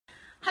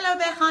Hello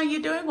there, how are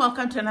you doing?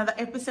 Welcome to another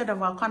episode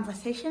of our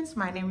conversations.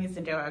 My name is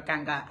Indira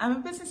Ganga. I'm a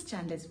business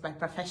journalist by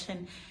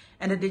profession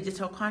and a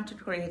digital content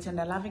creator,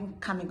 and I love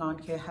coming on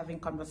here having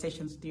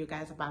conversations with you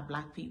guys about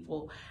Black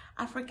people,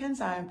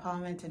 Africans, our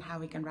empowerment, and how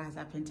we can rise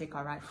up and take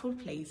our rightful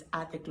place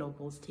at the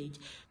global stage.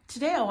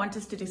 Today, I want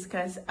us to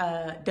discuss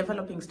a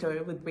developing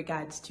story with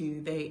regards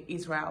to the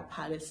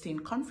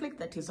Israel-Palestine conflict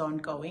that is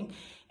ongoing.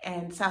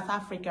 And South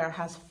Africa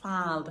has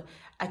filed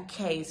a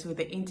case with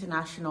the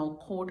International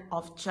Court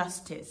of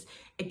Justice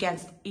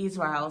against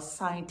Israel,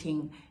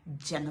 citing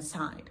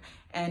genocide.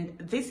 And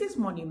this is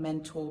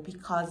monumental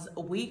because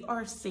we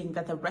are seeing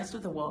that the rest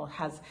of the world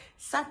has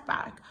sat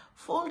back,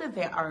 folded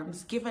their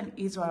arms, given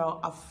Israel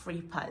a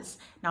free pass.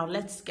 Now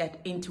let's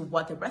get into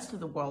what the rest of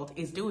the world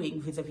is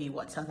doing vis-a-vis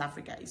what South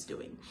Africa is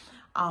doing.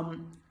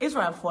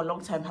 Israel for a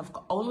long time have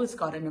always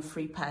gotten a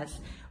free pass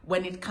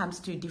when it comes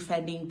to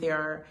defending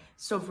their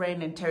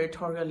sovereign and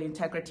territorial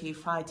integrity,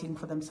 fighting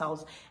for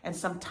themselves. And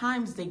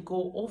sometimes they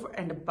go over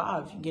and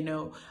above,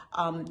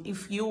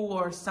 if you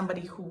are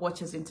somebody who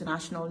watches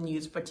international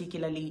news,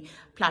 particularly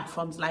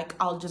platforms like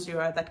Al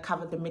Jazeera that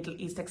cover the Middle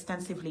East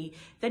extensively,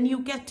 then you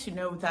get to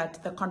know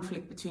that the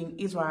conflict between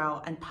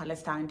Israel and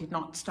Palestine did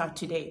not start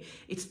today.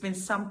 It's been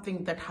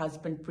something that has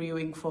been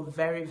brewing for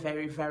very,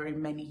 very, very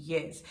many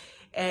years.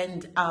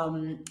 And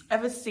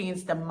ever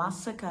since the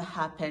massacre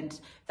happened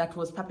that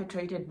was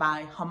perpetrated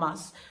by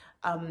Hamas,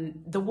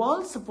 the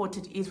world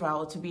supported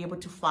Israel to be able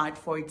to fight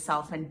for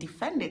itself and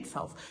defend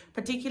itself,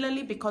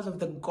 particularly because of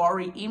the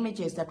gory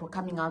images that were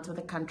coming out of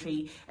the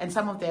country and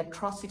some of the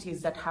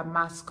atrocities that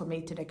Hamas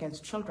committed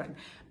against children.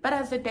 But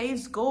as the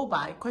days go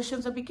by,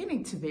 questions are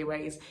beginning to be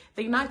raised.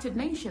 The United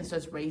Nations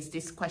has raised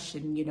this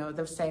question.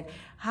 They've said,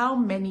 how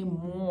many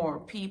more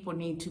people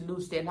need to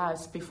lose their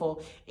lives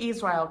before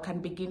Israel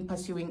can begin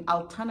pursuing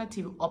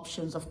alternative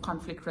options of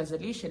conflict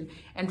resolution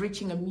and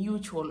reaching a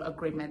mutual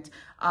agreement?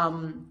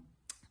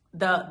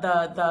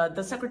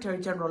 The Secretary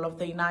General of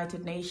the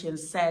United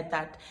Nations said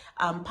that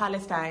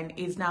Palestine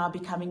is now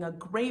becoming a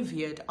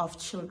graveyard of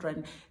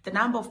children. The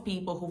number of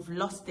people who've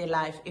lost their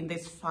life in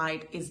this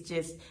fight is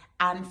just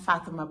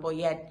unfathomable,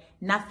 yet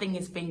nothing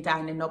is being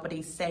done and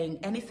nobody's saying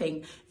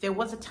anything. There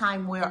was a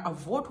time where a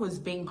vote was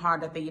being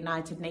heard at the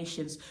United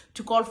Nations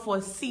to call for a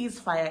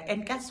ceasefire,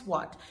 and guess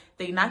what?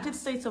 The United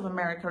States of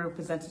America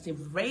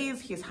representative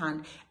raised his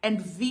hand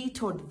and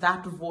vetoed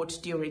that vote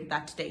during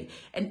that day.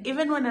 And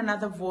even when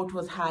another vote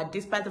was had,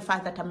 despite the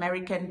fact that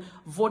American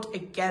vote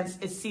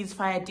against a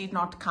ceasefire did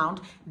not count,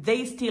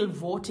 they still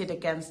voted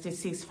against a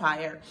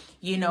ceasefire.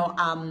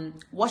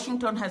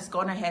 Washington has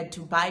gone ahead to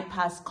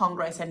bypass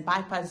Congress and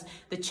bypass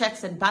the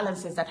checks and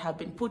balances that have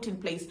been put in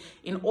place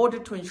in order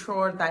to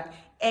ensure that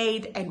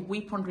aid and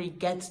weaponry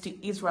gets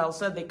to Israel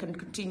so they can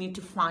continue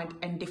to fight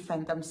and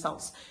defend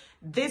themselves.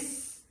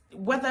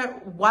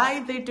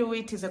 Why they do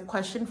it is a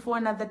question for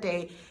another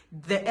day.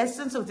 The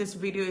essence of this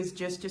video is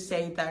just to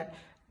say that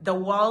the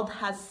world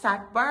has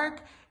sat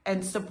back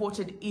and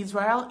supported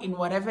Israel in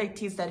whatever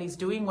it is that it's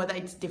doing, whether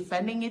it's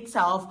defending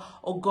itself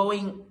or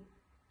going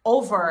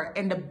over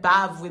and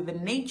above with the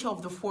nature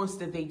of the force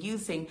that they're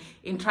using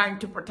in trying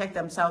to protect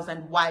themselves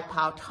and wipe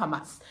out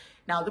Hamas.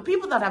 Now, the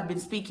people that have been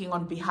speaking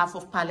on behalf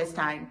of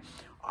Palestine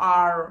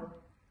are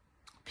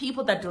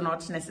people that do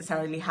not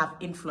necessarily have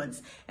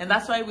influence. And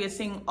that's why we're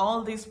seeing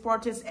all these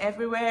protests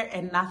everywhere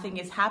and nothing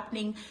is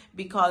happening,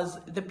 because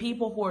the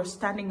people who are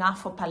standing up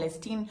for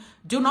Palestine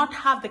do not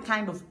have the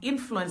kind of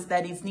influence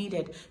that is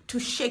needed to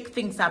shake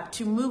things up,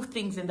 to move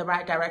things in the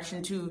right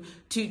direction, to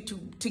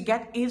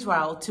get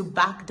Israel to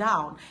back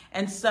down.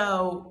 And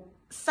so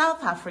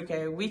South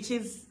Africa, which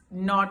is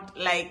not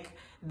like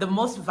the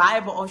most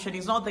viable option,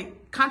 is not the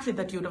country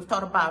that you would have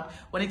thought about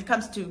when it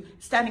comes to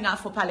standing up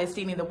for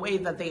Palestine in the way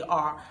that they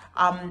are.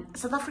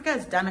 South Africa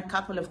has done a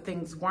couple of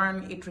things.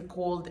 One, it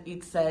recalled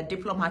its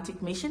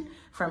diplomatic mission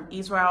from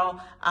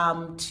Israel.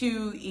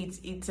 Two,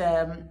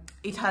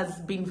 it has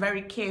been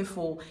very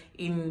careful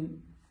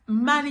in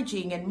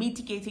managing and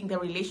mitigating the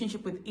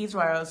relationship with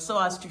Israel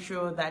so as to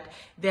show that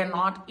they're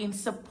not in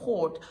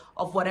support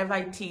of whatever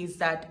it is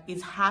that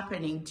is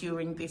happening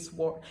during this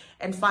war.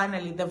 And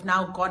finally, they've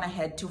now gone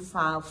ahead to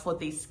file for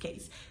this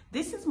case.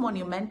 This is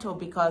monumental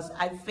because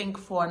I think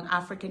for an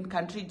African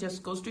country, it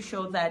just goes to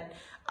show that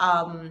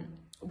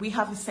we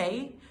have a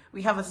say.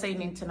 We have a say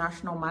in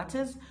international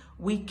matters.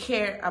 We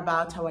care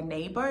about our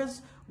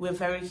neighbors. We're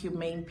very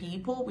humane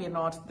people. We're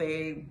not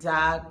the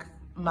dark,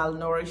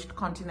 malnourished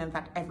continent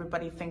that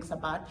everybody thinks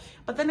about.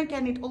 But then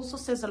again, it also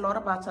says a lot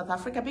about South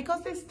Africa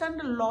because they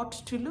stand a lot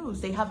to lose.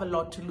 They have a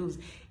lot to lose.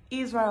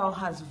 Israel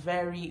has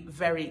very,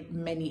 very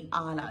many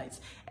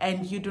allies,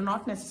 and you do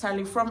not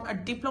necessarily, from a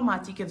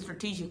diplomatic and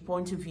strategic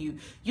point of view,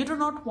 you do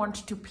not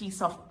want to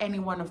piece off any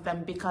one of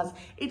them because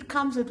it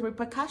comes with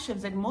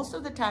repercussions, and most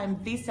of the time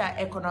these are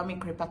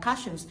economic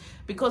repercussions,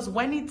 because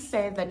when it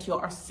says that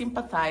you're a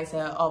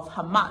sympathizer of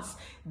Hamas,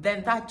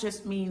 then that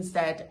just means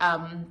that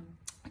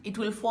it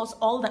will force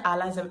all the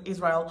allies of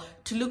Israel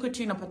to look at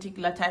you in a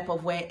particular type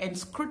of way and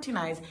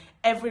scrutinize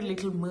every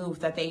little move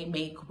that they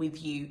make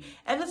with you.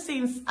 Ever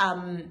since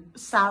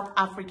South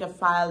Africa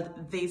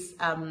filed this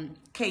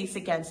case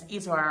against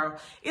Israel,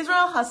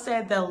 Israel has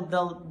said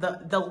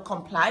they'll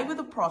comply with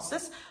the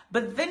process,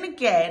 but then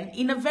again,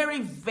 in a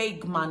very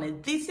vague manner.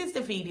 This is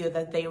the video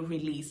that they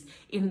released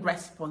in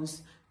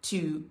response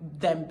to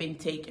them being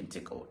taken to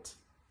court.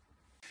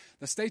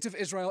 The State of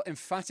Israel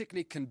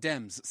emphatically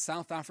condemns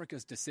South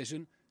Africa's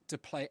decision to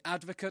play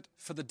advocate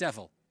for the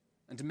devil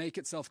and to make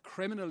itself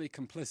criminally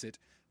complicit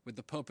with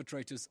the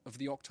perpetrators of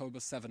the October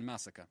 7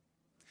 massacre.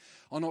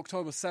 On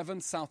October 7,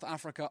 South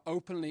Africa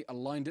openly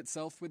aligned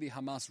itself with the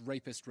Hamas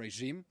rapist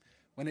regime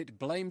when it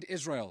blamed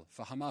Israel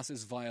for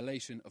Hamas's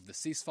violation of the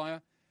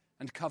ceasefire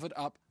and covered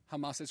up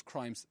Hamas's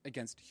crimes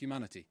against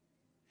humanity.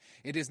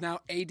 It is now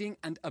aiding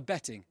and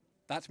abetting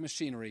that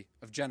machinery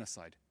of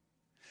genocide.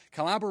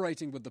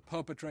 Collaborating with the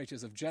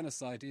perpetrators of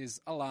genocide is,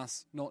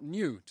 alas, not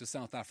new to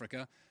South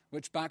Africa,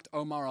 which backed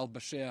Omar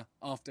al-Bashir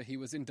after he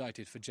was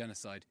indicted for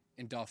genocide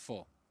in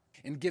Darfur.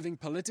 In giving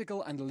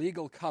political and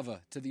legal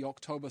cover to the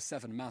October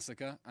 7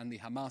 massacre and the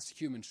Hamas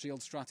human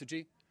shield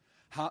strategy,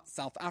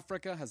 South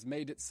Africa has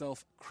made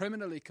itself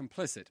criminally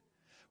complicit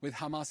with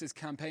Hamas's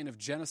campaign of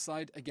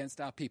genocide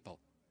against our people.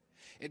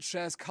 It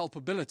shares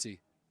culpability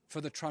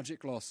for the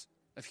tragic loss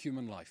of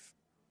human life.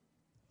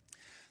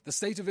 The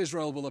State of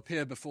Israel will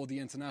appear before the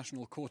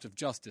International Court of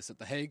Justice at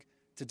The Hague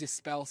to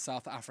dispel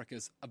South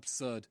Africa's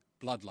absurd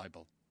blood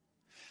libel.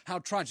 How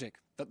tragic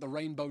that the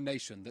rainbow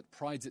nation that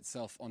prides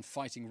itself on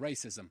fighting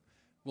racism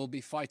will be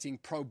fighting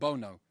pro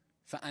bono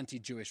for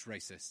anti-Jewish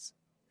racists.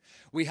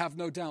 We have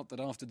no doubt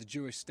that after the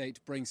Jewish state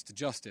brings to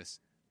justice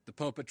the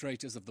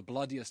perpetrators of the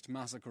bloodiest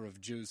massacre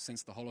of Jews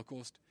since the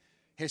Holocaust,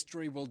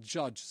 history will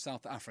judge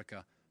South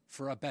Africa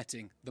for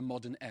abetting the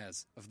modern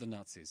heirs of the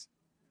Nazis.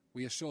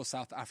 We assure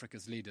South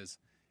Africa's leaders,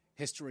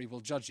 history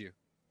will judge you,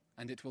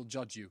 and it will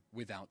judge you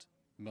without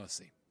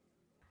mercy.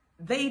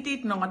 They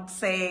did not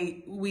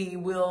say we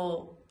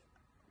will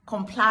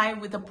comply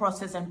with the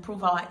process and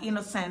prove our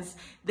innocence.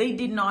 They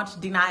did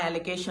not deny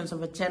allegations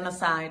of a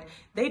genocide.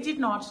 They did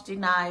not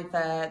deny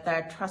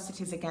the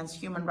atrocities against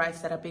human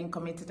rights that are being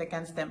committed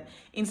against them.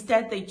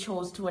 Instead, they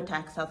chose to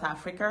attack South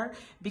Africa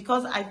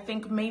because I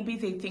think maybe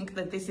they think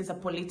that this is a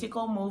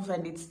political move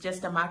and it's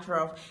just a matter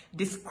of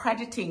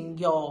discrediting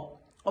your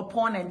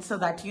opponent so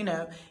that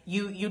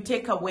you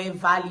take away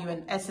value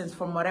and essence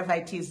from whatever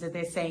it is that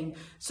they're saying.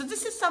 So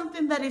this is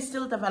something that is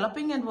still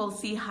developing and we'll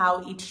see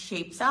how it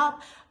shapes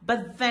up.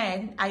 But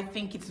then I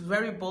think it's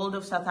very bold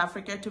of South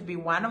Africa to be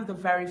one of the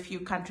very few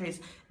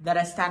countries that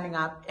are standing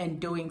up and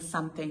doing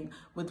something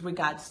with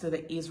regards to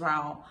the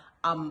Israel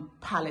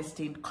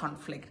Palestine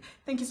conflict.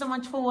 Thank you so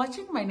much for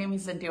watching. My name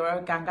is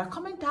Zandira Ganga.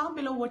 Comment down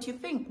below what you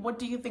think. What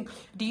do you think?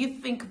 Do you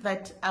think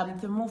that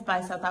the move by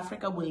South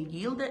Africa will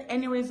yield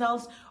any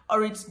results,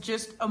 or it's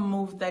just a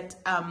move that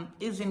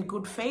is in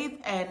good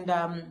faith and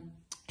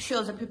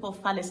shows the people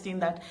of Palestine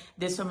that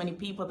there's so many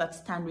people that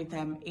stand with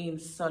them in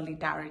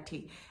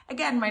solidarity?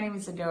 Again, my name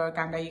is Zandira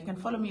Ganga. You can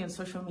follow me on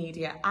social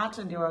media at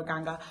Zandira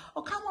Ganga,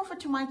 or come over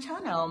to my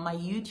channel, my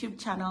YouTube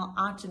channel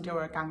at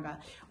Zandira Ganga,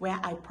 where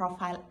I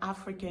profile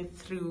Africa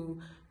through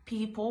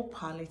people,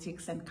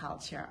 politics, and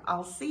culture.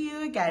 I'll see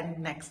you again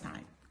next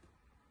time.